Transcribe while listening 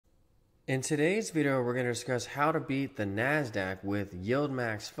In today's video, we're going to discuss how to beat the Nasdaq with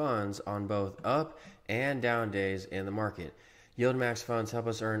Yieldmax funds on both up and down days in the market. Yieldmax funds help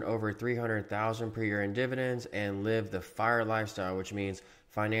us earn over $300,000 per year in dividends and live the FIRE lifestyle, which means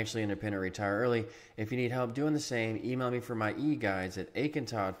financially independent, retire early. If you need help doing the same, email me for my e-guides at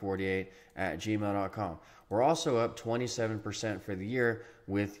aikentod48@gmail.com. We're also up 27% for the year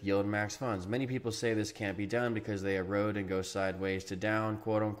with Yieldmax funds. Many people say this can't be done because they erode and go sideways to down,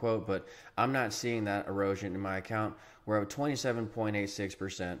 quote unquote, but I'm not seeing that erosion in my account. We're up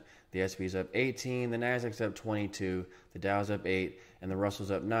 27.86%. The S&P is up 18, the Nasdaq's up 22, the Dow's up 8, and the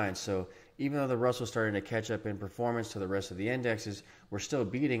Russell's up 9. So even though the Russell's starting to catch up in performance to the rest of the indexes, we're still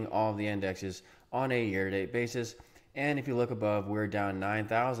beating all of the indexes on a year-to-date basis. And if you look above, we're down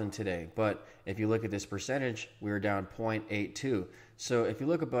 9,000 today. But if you look at this percentage, we're down 0.82. So if you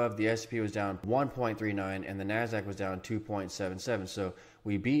look above, the S&P was down 1.39 and the Nasdaq was down 2.77. So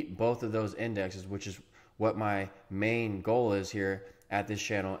we beat both of those indexes, which is what my main goal is here at this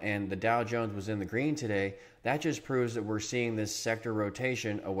channel. And the Dow Jones was in the green today. That just proves that we're seeing this sector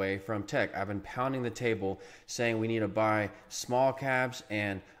rotation away from tech. I've been pounding the table saying we need to buy small caps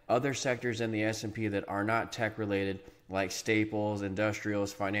and other sectors in the S&P that are not tech related, like staples,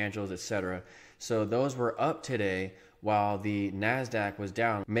 industrials, financials, etc. So those were up today while the Nasdaq was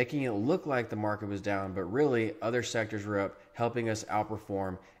down, making it look like the market was down, but really other sectors were up, helping us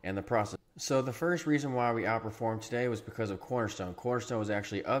outperform in the process. So the first reason why we outperformed today was because of Cornerstone. Cornerstone was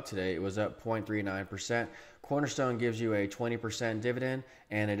actually up today. It was up 0.39%. Cornerstone gives you a 20% dividend,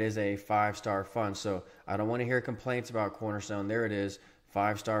 and it is a 5-star fund. So I don't want to hear complaints about Cornerstone. There it is,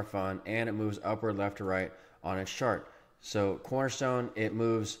 5-star fund, and it moves upward, left to right on its chart. So Cornerstone, it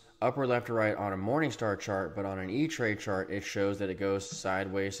moves upward, left to right on a Morningstar chart, but on an E-Trade chart, it shows that it goes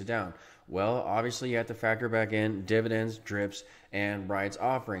sideways to down. Well, obviously you have to factor back in dividends, drips, and rights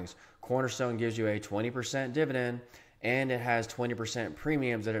offerings. Cornerstone gives you a 20% dividend, and it has 20%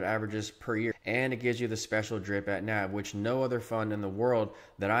 premiums that it averages per year, and it gives you the special drip at NAV, which no other fund in the world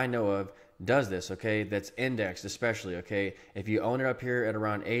that I know of does this, okay? That's indexed especially, okay? If you own it up here at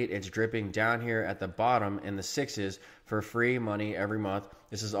around 8, it's dripping down here at the bottom in the 6s for free money every month.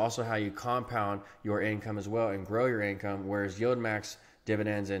 This is also how you compound your income as well and grow your income, whereas Yieldmax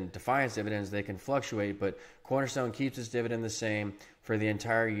dividends and Defiance dividends, they can fluctuate, but Cornerstone keeps its dividend the same for the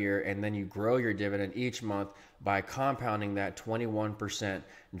entire year, and then you grow your dividend each month by compounding that 21%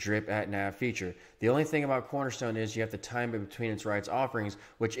 drip at NAV feature. The only thing about Cornerstone is you have to time it between its rights offerings,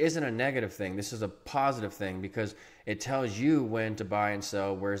 which isn't a negative thing. This is a positive thing because it tells you when to buy and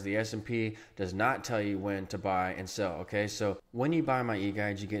sell, whereas the S&P does not tell you when to buy and sell, okay? So when you buy my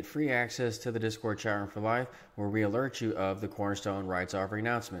e-guides, you get free access to the Discord chat room for life, where we alert you of the Cornerstone rights offering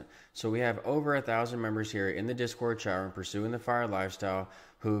announcement. So we have over 1,000 members here in the Discord chat room pursuing the FIRE lifestyle,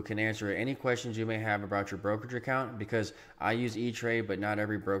 who can answer any questions you may have about your brokerage account, because I use E-Trade, but not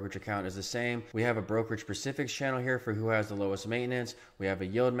every brokerage account is the same. We have a brokerage specifics channel here for who has the lowest maintenance. We have a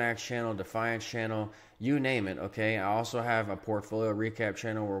Yieldmax channel, Defiance channel, you name it, okay? I also have a portfolio recap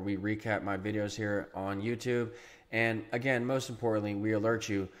channel where we recap my videos here on YouTube. And again, most importantly, we alert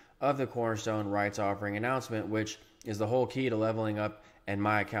you of the Cornerstone rights offering announcement, which is the whole key to leveling up in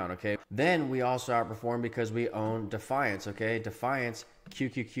my account, okay? Then we also outperform because we own Defiance, okay? Defiance,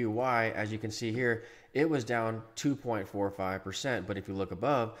 QQQY, as you can see here, it was down 2.45%, but if you look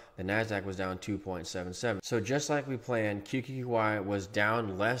above, the Nasdaq was down 2.77. So just like we planned, QQQY was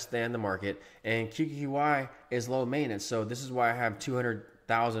down less than the market, and QQQY is low maintenance. So this is why I have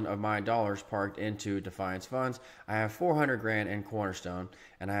 200,000 of my dollars parked into Defiance funds. I have 400 grand in Cornerstone,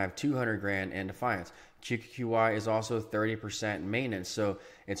 and I have 200 grand in Defiance. QQQY is also 30% maintenance, so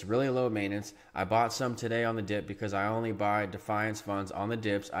it's really low maintenance. I bought some today on the dip because I only buy Defiance funds on the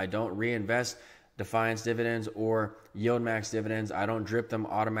dips. I don't reinvest Defiance dividends or Yieldmax dividends. I don't drip them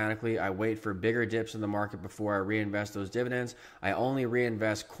automatically. I wait for bigger dips in the market before I reinvest those dividends. I only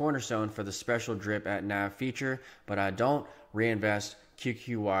reinvest Cornerstone for the special drip at NAV feature, but I don't reinvest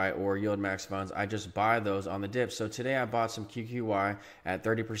QQY or Yieldmax funds. I just buy those on the dip. So today I bought some QQY at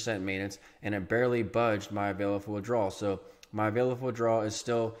 30% maintenance, and it barely budged my available withdrawal. So my available withdrawal is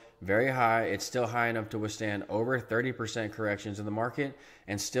still very high. It's still high enough to withstand over 30% corrections in the market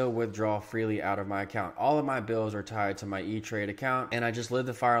and still withdraw freely out of my account. All of my bills are tied to my E-Trade account, and I just live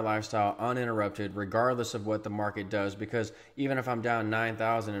the FIRE lifestyle uninterrupted regardless of what the market does, because even if I'm down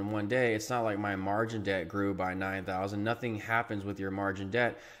 9,000 in one day, it's not like my margin debt grew by 9,000. Nothing happens with your margin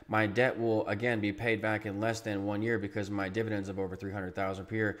debt. My debt will again be paid back in less than 1 year because my dividends of over 300,000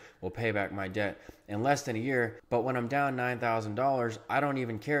 per year will pay back my debt in less than a year. But when I'm down $9,000, I don't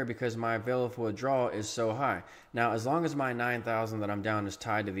even care because my available withdrawal is so high. Now, as long as my 9,000 that I'm down is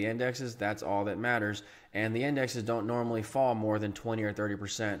tied to the indexes, that's all that matters. And the indexes don't normally fall more than 20 or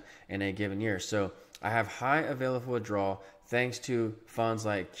 30% in a given year. So I have high available withdrawal thanks to funds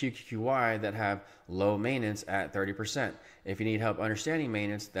like QQQY that have low maintenance at 30%. If you need help understanding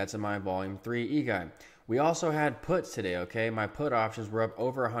maintenance, that's in my volume 3 e-guide. We also had puts today, okay? My put options were up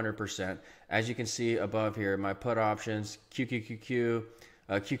over 100%. As you can see above here, my put options, QQQQ,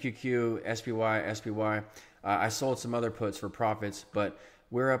 SPY. I sold some other puts for profits, but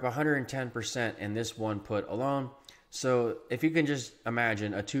we're up 110% in this one put alone. So if you can just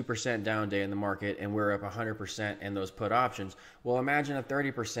imagine a 2% down day in the market and we're up 100% in those put options, well, imagine a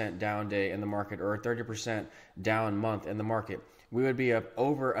 30% down day in the market or a 30% down month in the market. We would be up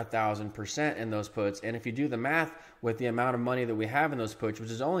over 1,000% in those puts. And if you do the math with the amount of money that we have in those puts,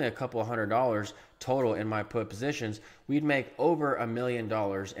 which is only a couple of $100 total in my put positions, we'd make over $1 million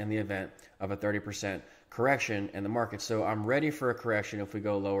in the event of a 30% correction in the market. So I'm ready for a correction if we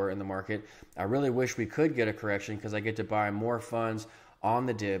go lower in the market. I really wish we could get a correction because I get to buy more funds on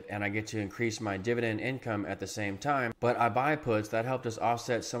the dip and I get to increase my dividend income at the same time. But I buy puts that helped us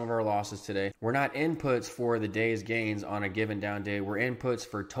offset some of our losses today. We're not in puts for the day's gains on a given down day. We're in puts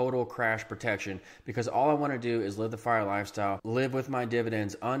for total crash protection because all I want to do is live the fire lifestyle, live with my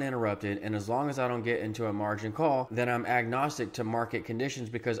dividends uninterrupted. And as long as I don't get into a margin call, then I'm agnostic to market conditions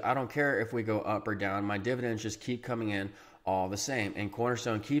because I don't care if we go up or down. My dividends just keep coming in all the same. And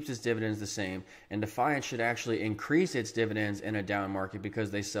Cornerstone keeps its dividends the same. And Defiance should actually increase its dividends in a down market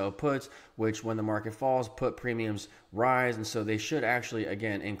because they sell puts, which when the market falls, put premiums rise. And so they should actually,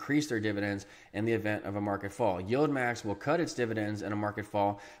 again, increase their dividends in the event of a market fall. Yieldmax will cut its dividends in a market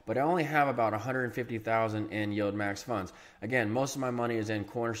fall, but I only have about 150,000 in Yieldmax funds. Again, most of my money is in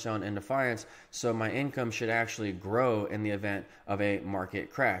Cornerstone and Defiance, so my income should actually grow in the event of a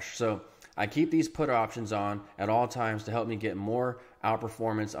market crash. So I keep these put options on at all times to help me get more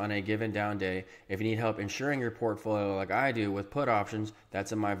outperformance on a given down day. If you need help insuring your portfolio like I do with put options,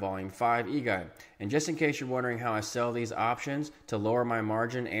 that's in my volume 5 e-guide. And just in case you're wondering how I sell these options to lower my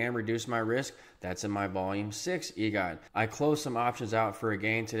margin and reduce my risk, that's in my volume 6 e-guide. I closed some options out for a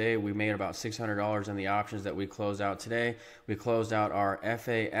gain today. We made about $600 in the options that we closed out today. We closed out our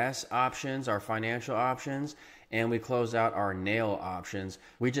FAS options, our financial options, and we closed out our nail options.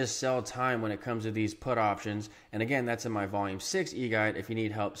 We just sell time when it comes to these put options. And again, that's in my volume 6 e-guide if you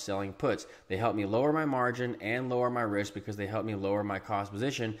need help selling puts. They help me lower my margin and lower my risk because they help me lower my cost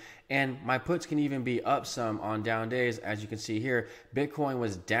position. And my puts can even be up some on down days. As you can see here, Bitcoin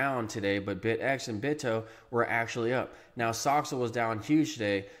was down today, but BitX and Bitto were actually up. Now, Soxal was down huge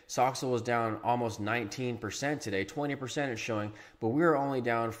today. Soxal was down almost 19% today. 20% is showing, but we were only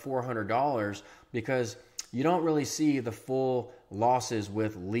down $400 because you don't really see the full losses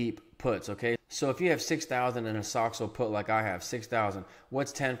with Leap puts, okay? So if you have 6,000 in a Soxal put like I have, 6,000,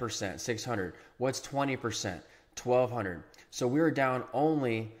 what's 10%? 600. What's 20%? 1,200. So we were down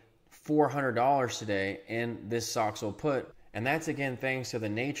only $400 today in this Soxal put. And that's again thanks to the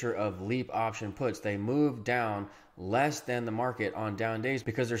nature of Leap option puts. They move down less than the market on down days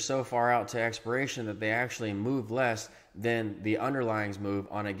because they're so far out to expiration that they actually move less than the underlyings move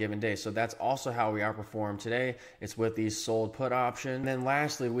on a given day. So that's also how we outperform today. It's with these sold put options. And then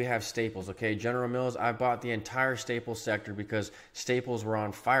lastly, we have staples, okay? General Mills, I bought the entire staples sector because staples were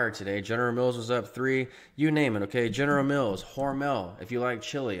on fire today. General Mills was up 3, you name it, okay? General Mills, Hormel, if you like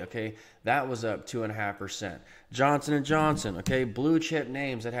chili, okay? That was up 2.5%. Johnson & Johnson, okay? Blue chip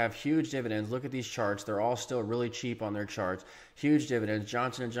names that have huge dividends. Look at these charts. They're all still really cheap on their charts. Huge dividends.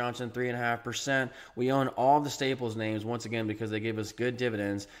 Johnson & Johnson, 3.5%. We own all the staples names, once again, because they give us good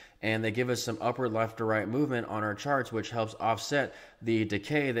dividends and they give us some upward left to right movement on our charts, which helps offset the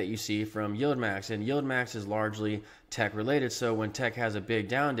decay that you see from Yieldmax. And Yieldmax is largely tech related. So when tech has a big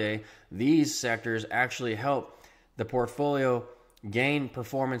down day, these sectors actually help the portfolio gain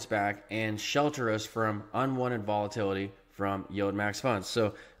performance back and shelter us from unwanted volatility from Yieldmax funds.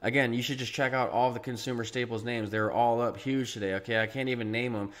 So again, you should just check out all the consumer staples names. They're all up huge today. Okay, I can't even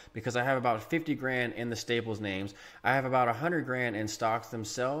name them because I have about 50 grand in the staples names. I have about 100 grand in stocks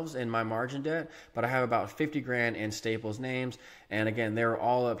themselves in my margin debt, but I have about 50 grand in staples names. And again, they're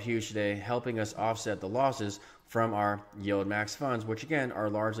all up huge today, helping us offset the losses from our Yieldmax funds, which again are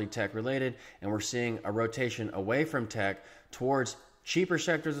largely tech related. And we're seeing a rotation away from tech towards cheaper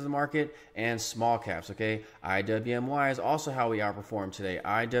sectors of the market and small caps, okay? IWMY is also how we outperform today.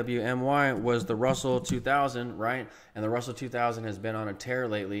 IWMY was the Russell 2000, right? And the Russell 2000 has been on a tear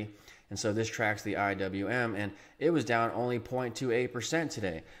lately. And so this tracks the IWM, and it was down only 0.28%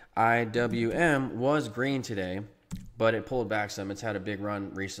 today. IWM was green today. but it pulled back some. It's had a big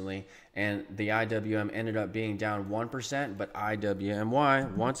run recently, and the IWM ended up being down 1%, but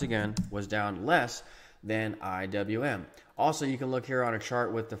IWMY, once again, was down less than IWM. Also, you can look here on a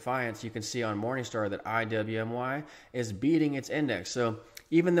chart with Defiance. You can see on Morningstar that IWMY is beating its index. So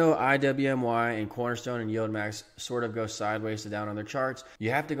even though IWMY and Cornerstone and Yieldmax sort of go sideways to down on their charts, you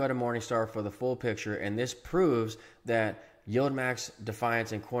have to go to Morningstar for the full picture, and this proves that Yieldmax,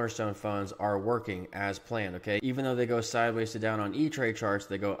 Defiance, and Cornerstone funds are working as planned, okay? Even though they go sideways to down on E-Trade charts,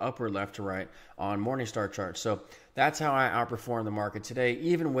 they go upward left to right on Morningstar charts. So that's how I outperform the market today,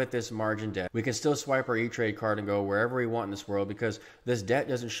 even with this margin debt. We can still swipe our E-Trade card and go wherever we want in this world because this debt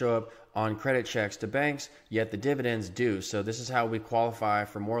doesn't show up on credit checks to banks, yet the dividends do. So this is how we qualify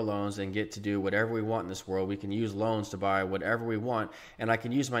for more loans and get to do whatever we want in this world. We can use loans to buy whatever we want, and I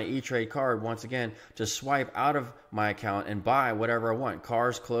can use my E-Trade card once again to swipe out of my account and buy whatever I want.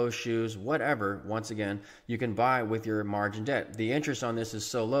 Cars, clothes, shoes, whatever. Once again, you can buy with your margin debt. The interest on this is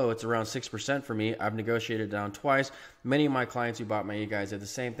so low, it's around 6% for me. I've negotiated down twice. Many of my clients who bought my e-guides did the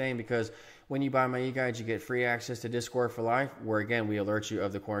same thing because when you buy my e-guides, you get free access to Discord for life, where again, we alert you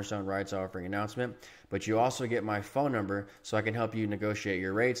of the Cornerstone rights offering announcement, but you also get my phone number so I can help you negotiate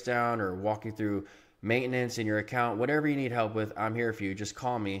your rates down or walk you through maintenance in your account. Whatever you need help with, I'm here for you. Just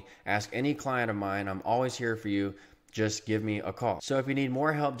call me. Ask any client of mine. I'm always here for you. Just give me a call. So if you need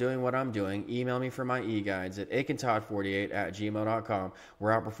more help doing what I'm doing, email me for my e-guides at akintodd48@gmail.com.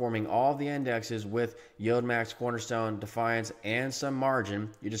 We're outperforming all the indexes with Yieldmax, Cornerstone, Defiance, and some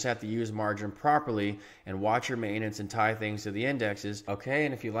margin. You just have to use margin properly and watch your maintenance and tie things to the indexes. Okay,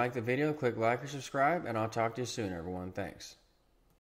 and if you like the video, click like or subscribe, and I'll talk to you soon, everyone. Thanks.